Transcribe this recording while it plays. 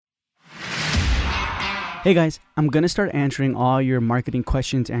Hey guys, I'm going to start answering all your marketing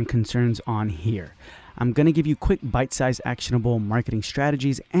questions and concerns on here. I'm going to give you quick bite-sized actionable marketing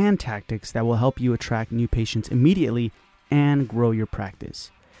strategies and tactics that will help you attract new patients immediately and grow your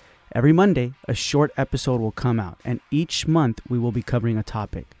practice. Every Monday, a short episode will come out, and each month we will be covering a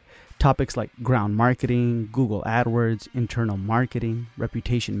topic. Topics like ground marketing, Google AdWords, internal marketing,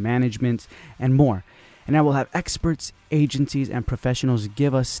 reputation management, and more. And I will have experts, agencies, and professionals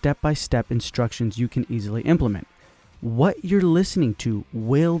give us step-by-step instructions you can easily implement. What you're listening to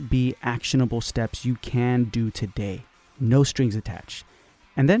will be actionable steps you can do today. No strings attached.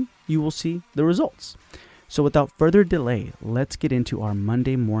 And then you will see the results. So without further delay, let's get into our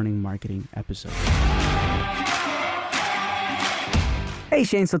Monday morning marketing episode. Hey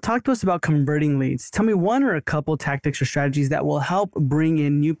Shane, so talk to us about converting leads. Tell me one or a couple tactics or strategies that will help bring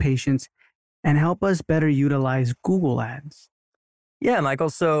in new patients and help us better utilize Google Ads. Yeah, Michael.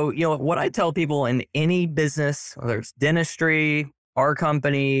 So, what I tell people in any business, whether it's dentistry, our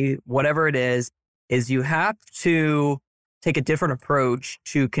company, whatever it is you have to take a different approach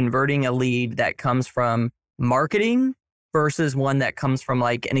to converting a lead that comes from marketing versus one that comes from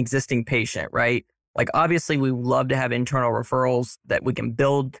like an existing patient, right? Like, obviously, we love to have internal referrals that we can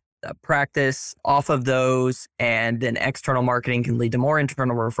build a practice off of those, and then external marketing can lead to more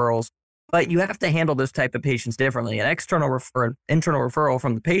internal referrals. But you have to handle those type of patients differently. An internal referral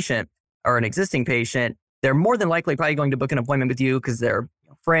from the patient or an existing patient, they're more than likely probably going to book an appointment with you because their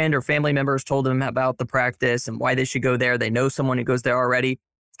friend or family members told them about the practice and why they should go there. They know someone who goes there already.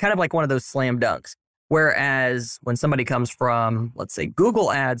 It's kind of like one of those slam dunks. Whereas when somebody comes from, let's say,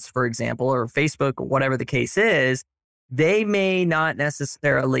 Google Ads, for example, or Facebook, or whatever the case is, they may not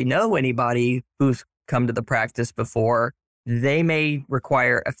necessarily know anybody who's come to the practice before. They may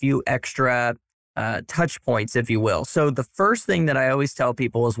require a few extra touch points, if you will. So the first thing that I always tell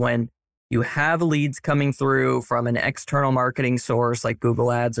people is when you have leads coming through from an external marketing source like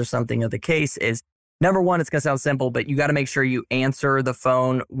Google Ads or something of the case is, number one, it's going to sound simple, but you got to make sure you answer the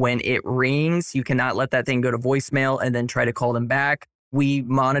phone when it rings. You cannot let that thing go to voicemail and then try to call them back. We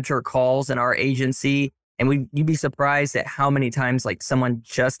monitor calls in our agency, and you'd be surprised at how many times like someone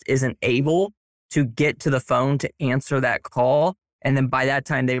just isn't able to get to the phone to answer that call. And then by that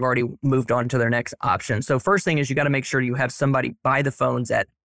time, they've already moved on to their next option. So first thing is you got to make sure you have somebody by the phones at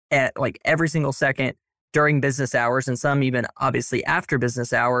like every single second during business hours, and some even obviously after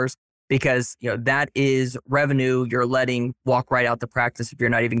business hours, because that is revenue you're letting walk right out the practice if you're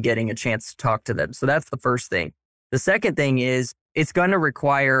not even getting a chance to talk to them. So that's the first thing. The second thing is it's going to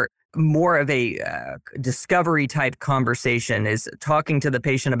require more of a discovery type conversation, is talking to the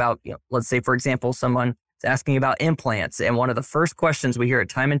patient about, let's say, for example, someone is asking about implants. And one of the first questions we hear it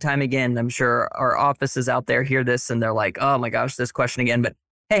time and time again, I'm sure our offices out there hear this and they're like, oh my gosh, this question again. But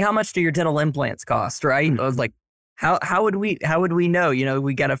hey, how much do your dental implants cost? Right? I was like, how would we know?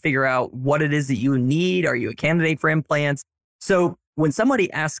 We got to figure out what it is that you need. Are you a candidate for implants? So when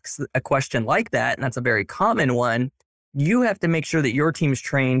somebody asks a question like that, and that's a very common one, you have to make sure that your team's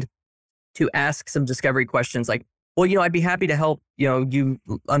trained to ask some discovery questions like, well, I'd be happy to help, you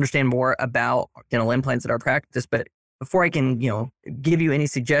understand more about dental implants at our practice. But before I can, give you any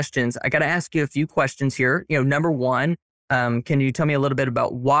suggestions, I got to ask you a few questions here. Number one, can you tell me a little bit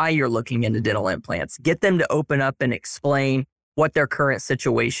about why you're looking into dental implants? Get them to open up and explain what their current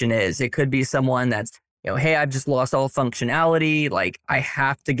situation is. It could be someone that's, hey, I've just lost all functionality. Like, I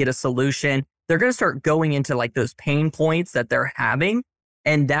have to get a solution. They're going to start going into like those pain points that they're having.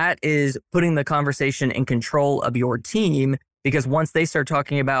 And that is putting the conversation in control of your team, because once they start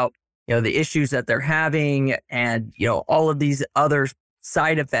talking about, the issues that they're having and, all of these other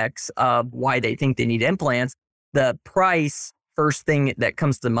side effects of why they think they need implants, the price, first thing that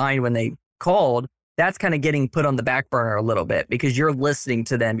comes to mind when they called, that's kind of getting put on the back burner a little bit because you're listening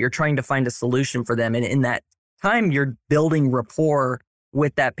to them. You're trying to find a solution for them. And in that time, you're building rapport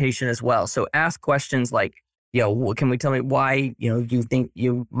with that patient as well. So ask questions like, can we tell me why, you think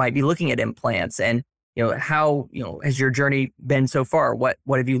you might be looking at implants, and, how, has your journey been so far? What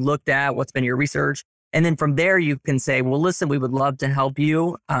have you looked at? What's been your research? And then from there, you can say, well, listen, we would love to help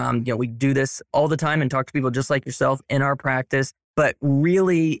you. We do this all the time and talk to people just like yourself in our practice. But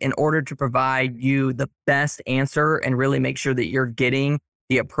really, in order to provide you the best answer and really make sure that you're getting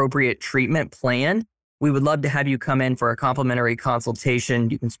the appropriate treatment plan, we would love to have you come in for a complimentary consultation.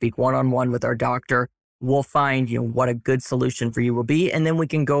 You can speak one-on-one with our doctor. We'll find, what a good solution for you will be. And then we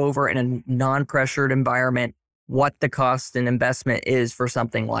can go over in a non-pressured environment what the cost and investment is for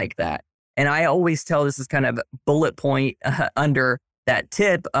something like that. And I always tell, this is kind of bullet point under that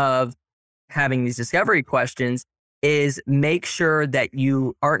tip of having these discovery questions, is make sure that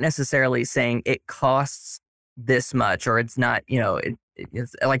you aren't necessarily saying it costs this much, or it's not,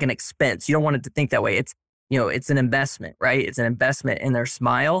 it's like an expense. You don't want it to think that way. It's, it's an investment, right? It's an investment in their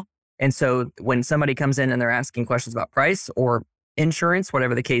smile. And so when somebody comes in and they're asking questions about price or insurance,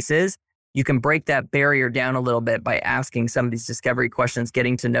 whatever the case is, you can break that barrier down a little bit by asking some of these discovery questions,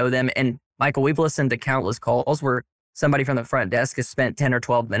 getting to know them. And Michael, we've listened to countless calls where somebody from the front desk has spent 10 or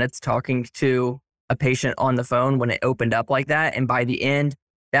 12 minutes talking to a patient on the phone when it opened up like that. And by the end,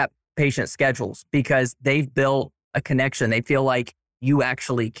 that patient schedules because they've built a connection. They feel like you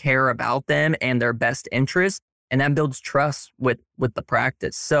actually care about them and their best interest. And that builds trust with the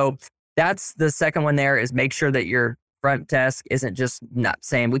practice. So that's the second one there, is make sure that your front desk isn't just not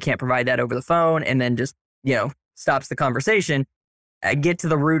saying we can't provide that over the phone and then just, stops the conversation. Get to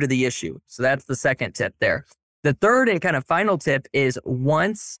the root of the issue. So that's the second tip there. The third and kind of final tip is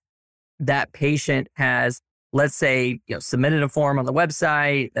once that patient has, let's say, submitted a form on the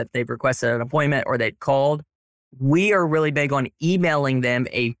website that they've requested an appointment or they've called, we are really big on emailing them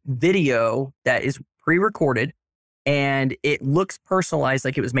a video that is pre-recorded and it looks personalized,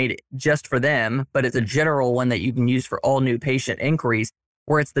 like it was made just for them, but it's a general one that you can use for all new patient inquiries,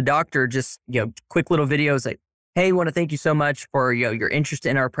 where it's the doctor just, quick little videos like, hey, I want to thank you so much for, your interest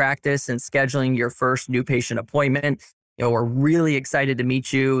in our practice and scheduling your first new patient appointment. We're really excited to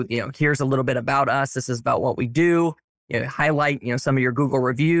meet you. Here's a little bit about us. This is about what we do. Highlight, some of your Google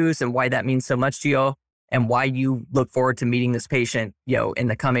reviews and why that means so much to you and why you look forward to meeting this patient, in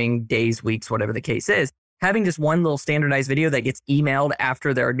the coming days, weeks, whatever the case is. Having just one little standardized video that gets emailed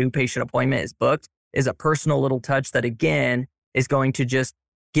after their new patient appointment is booked is a personal little touch that, again, is going to just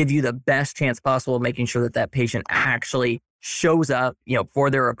give you the best chance possible of making sure that that patient actually shows up, for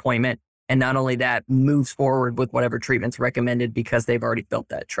their appointment. And not only that, moves forward with whatever treatment's recommended because they've already built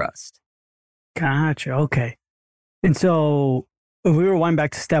that trust. Gotcha. Okay. And so if we rewind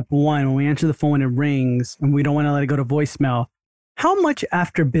back to step one, when we answer the phone and it rings and we don't want to let it go to voicemail, how much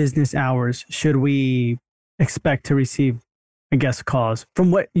after business hours should we expect to receive, calls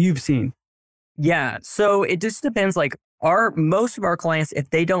from what you've seen? Yeah. So it just depends. Like most of our clients, if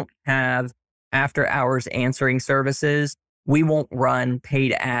they don't have after hours answering services, we won't run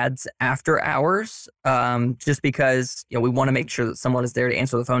paid ads after hours, just because, we want to make sure that someone is there to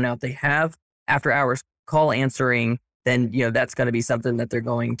answer the phone. Now, if they have after hours call answering, then, that's going to be something that they're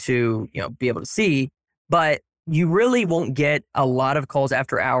going to, be able to see. But you really won't get a lot of calls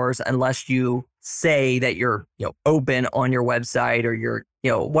after hours unless you say that you're, open on your website or you're,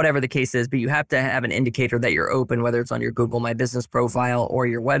 whatever the case is. But you have to have an indicator that you're open, whether it's on your Google My Business profile or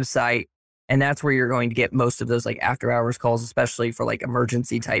your website. And that's where you're going to get most of those like after hours calls, especially for like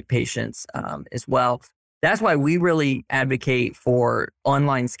emergency type patients as well. That's why we really advocate for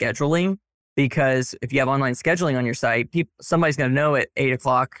online scheduling, because if you have online scheduling on your site, somebody's going to know at 8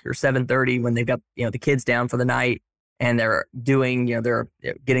 o'clock or 7:30 when they've got, the kids down for the night and they're doing, they're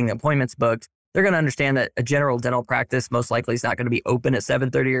getting the appointments booked. They're going to understand that a general dental practice most likely is not going to be open at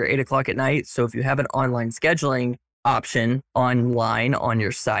 7:30 or 8 o'clock at night. So if you have an online scheduling option online on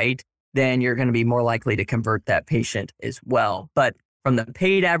your site, then you're going to be more likely to convert that patient as well. But from the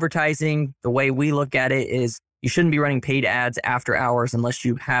paid advertising, the way we look at it is you shouldn't be running paid ads after hours unless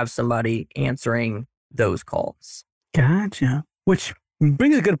you have somebody answering those calls. Gotcha. Which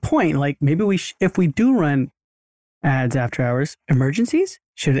brings a good point. Like maybe if we do run ads after hours, emergencies,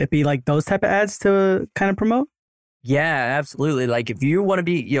 should it be like those type of ads to kind of promote? Yeah, absolutely. Like if you want to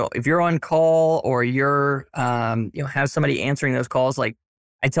be, if you're on call or you're, have somebody answering those calls, like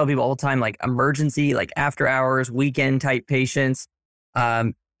I tell people all the time, like emergency, like after hours, weekend type patients,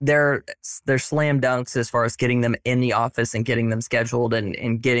 they're slam dunks as far as getting them in the office and getting them scheduled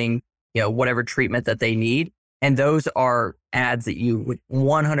and getting, whatever treatment that they need. And those are ads that you would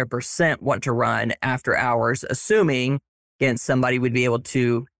 100% want to run after hours, assuming, again, somebody would be able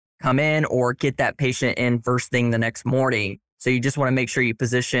to come in or get that patient in first thing the next morning. So you just want to make sure you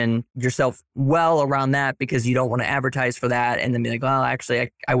position yourself well around that, because you don't want to advertise for that and then be like, well, actually,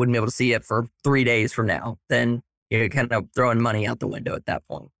 I wouldn't be able to see it for 3 days from now. Then you're kind of throwing money out the window at that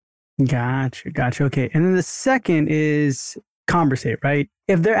point. Gotcha. Okay. And then the second is conversate, right?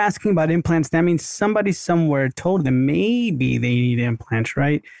 If they're asking about implants, that means somebody somewhere told them maybe they need implants,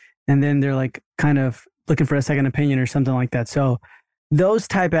 right? And then they're like kind of looking for a second opinion or something like that. So those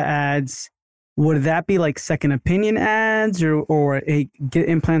type of ads, would that be like second opinion ads or hey, get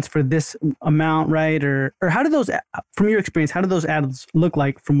implants for this amount, right? Or how do those, from your experience, how do those ads look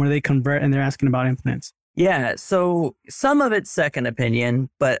like from where they convert and they're asking about implants? Yeah, so some of it's second opinion,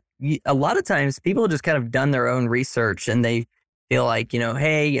 but a lot of times people just kind of done their own research and they feel like,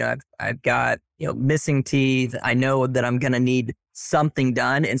 hey, I've got, missing teeth. I know that I'm going to need something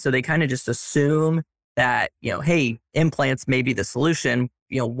done. And so they kind of just assume that, hey, implants may be the solution.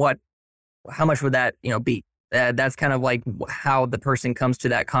 How much would that, be? That's kind of like how the person comes to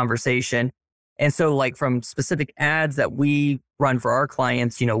that conversation. And so like from specific ads that we run for our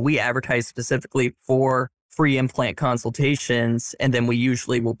clients, we advertise specifically for free implant consultations. And then we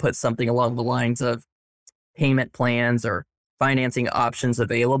usually will put something along the lines of payment plans or financing options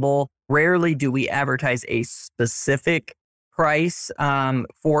available. Rarely do we advertise a specific price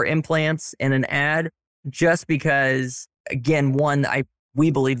for implants in an ad, just because, again,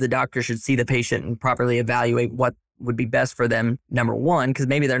 we believe the doctor should see the patient and properly evaluate what would be best for them, number one, because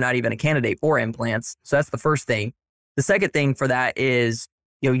maybe they're not even a candidate for implants. So that's the first thing. The second thing for that is,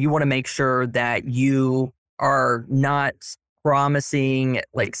 you want to make sure that you are not promising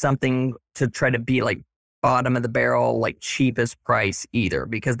like something to try to be like bottom of the barrel, like cheapest price either,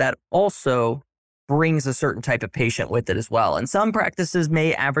 because that also brings a certain type of patient with it as well. And some practices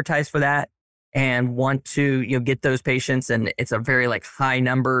may advertise for that and want to, get those patients. And it's a very like high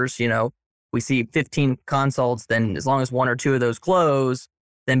numbers, we see 15 consults, then as long as one or two of those close,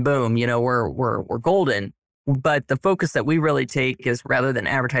 then boom, we're golden. But the focus that we really take is, rather than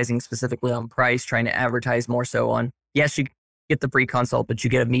advertising specifically on price, trying to advertise more so on, yes, you get the free consult, but you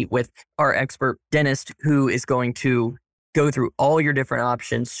get to meet with our expert dentist who is going to go through all your different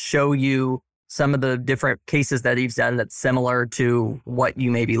options, show you some of the different cases that he's done that's similar to what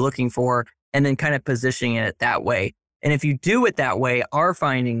you may be looking for, and then kind of positioning it that way. And if you do it that way, our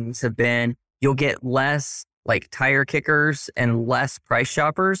findings have been you'll get less like tire kickers and less price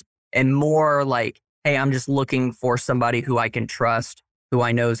shoppers, and more like, hey, I'm just looking for somebody who I can trust, who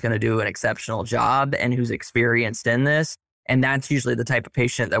I know is going to do an exceptional job and who's experienced in this. And that's usually the type of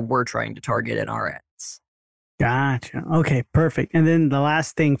patient that we're trying to target in our ads. Gotcha. Okay, perfect. And then the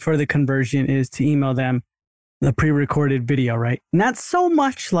last thing for the conversion is to email them the pre-recorded video, right? Not so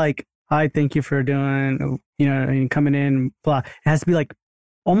much like, hi, thank you for doing, and coming in, blah. It has to be like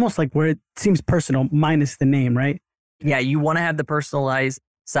almost like where it seems personal, minus the name, right? Yeah, you want to have the personalized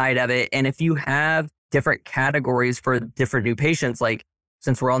side of it. And if you have different categories for different new patients, like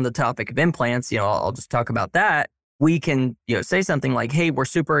since we're on the topic of implants, I'll just talk about that. We can, say something like, hey, we're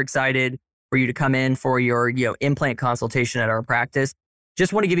super excited for you to come in for your, implant consultation at our practice.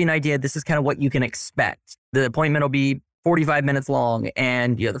 Just want to give you an idea. This is kind of what you can expect. The appointment will be 45 minutes long.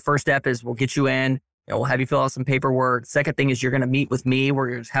 And, the first step is we'll get you in, we'll have you fill out some paperwork. Second thing is you're going to meet with me. We're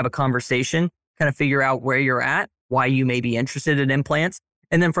going to have a conversation, kind of figure out where you're at, why you may be interested in implants.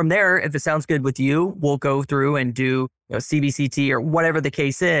 And then from there, if it sounds good with you, we'll go through and do CBCT or whatever the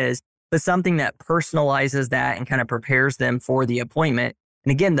case is, but something that personalizes that and kind of prepares them for the appointment.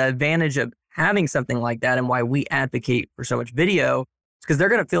 And again, the advantage of having something like that and why we advocate for so much video is because they're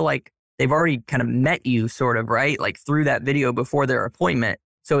going to feel like they've already kind of met you sort of, right? Like through that video before their appointment.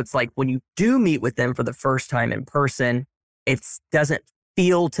 So it's like when you do meet with them for the first time in person, it doesn't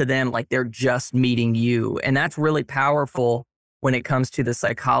feel to them like they're just meeting you. And that's really powerful when it comes to the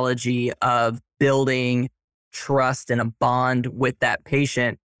psychology of building trust and a bond with that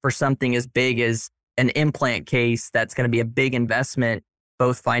patient for something as big as an implant case that's going to be a big investment,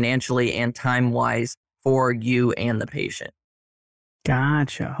 both financially and time-wise for you and the patient.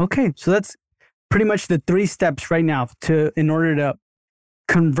 Gotcha. Okay. So that's pretty much the 3 steps right now in order to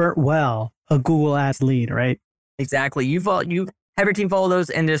convert well a Google Ads lead, right? Exactly. You have your team follow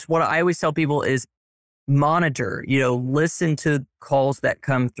those. And just what I always tell people is monitor, listen to calls that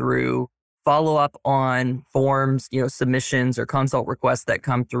come through, follow up on forms, submissions or consult requests that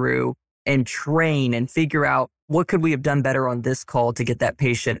come through, and train and figure out what could we have done better on this call to get that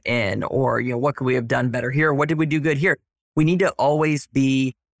patient in, or, what could we have done better here? What did we do good here? We need to always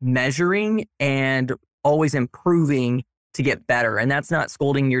be measuring and always improving to get better. And that's not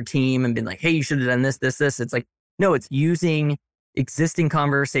scolding your team and being like, hey, you should have done this, this, this. It's like, no, it's using existing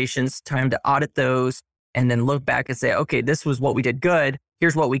conversations, time to audit those, and then look back and say, okay, this was what we did good.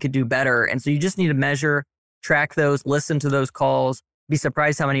 Here's what we could do better. And so you just need to measure, track those, listen to those calls. Be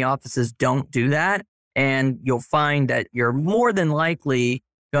surprised how many offices don't do that. And you'll find that you're more than likely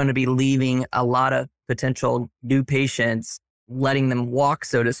going to be leaving a lot of potential new patients, letting them walk,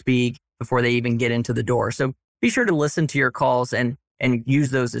 so to speak, before they even get into the door. So be sure to listen to your calls and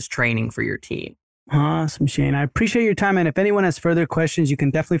use those as training for your team. Awesome, Shane. I appreciate your time. And if anyone has further questions, you can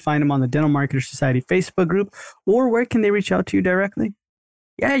definitely find them on the Dental Marketer Society Facebook group, or where can they reach out to you directly?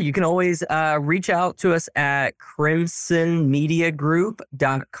 Yeah, you can always reach out to us at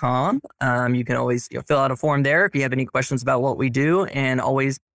crimsonmediagroup.com. You can always fill out a form there if you have any questions about what we do, and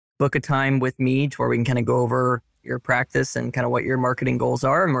always book a time with me to where we can kind of go over your practice and kind of what your marketing goals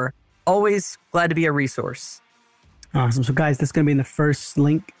are. And we're always glad to be a resource. Awesome. So guys, that's going to be in the first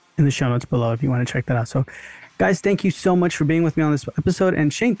link in the show notes below if you want to check that out. So guys, thank you so much for being with me on this episode.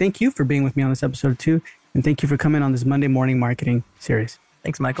 And Shane, thank you for being with me on this episode too. And thank you for coming on this Monday morning marketing series.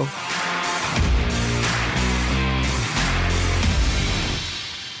 Thanks, Michael.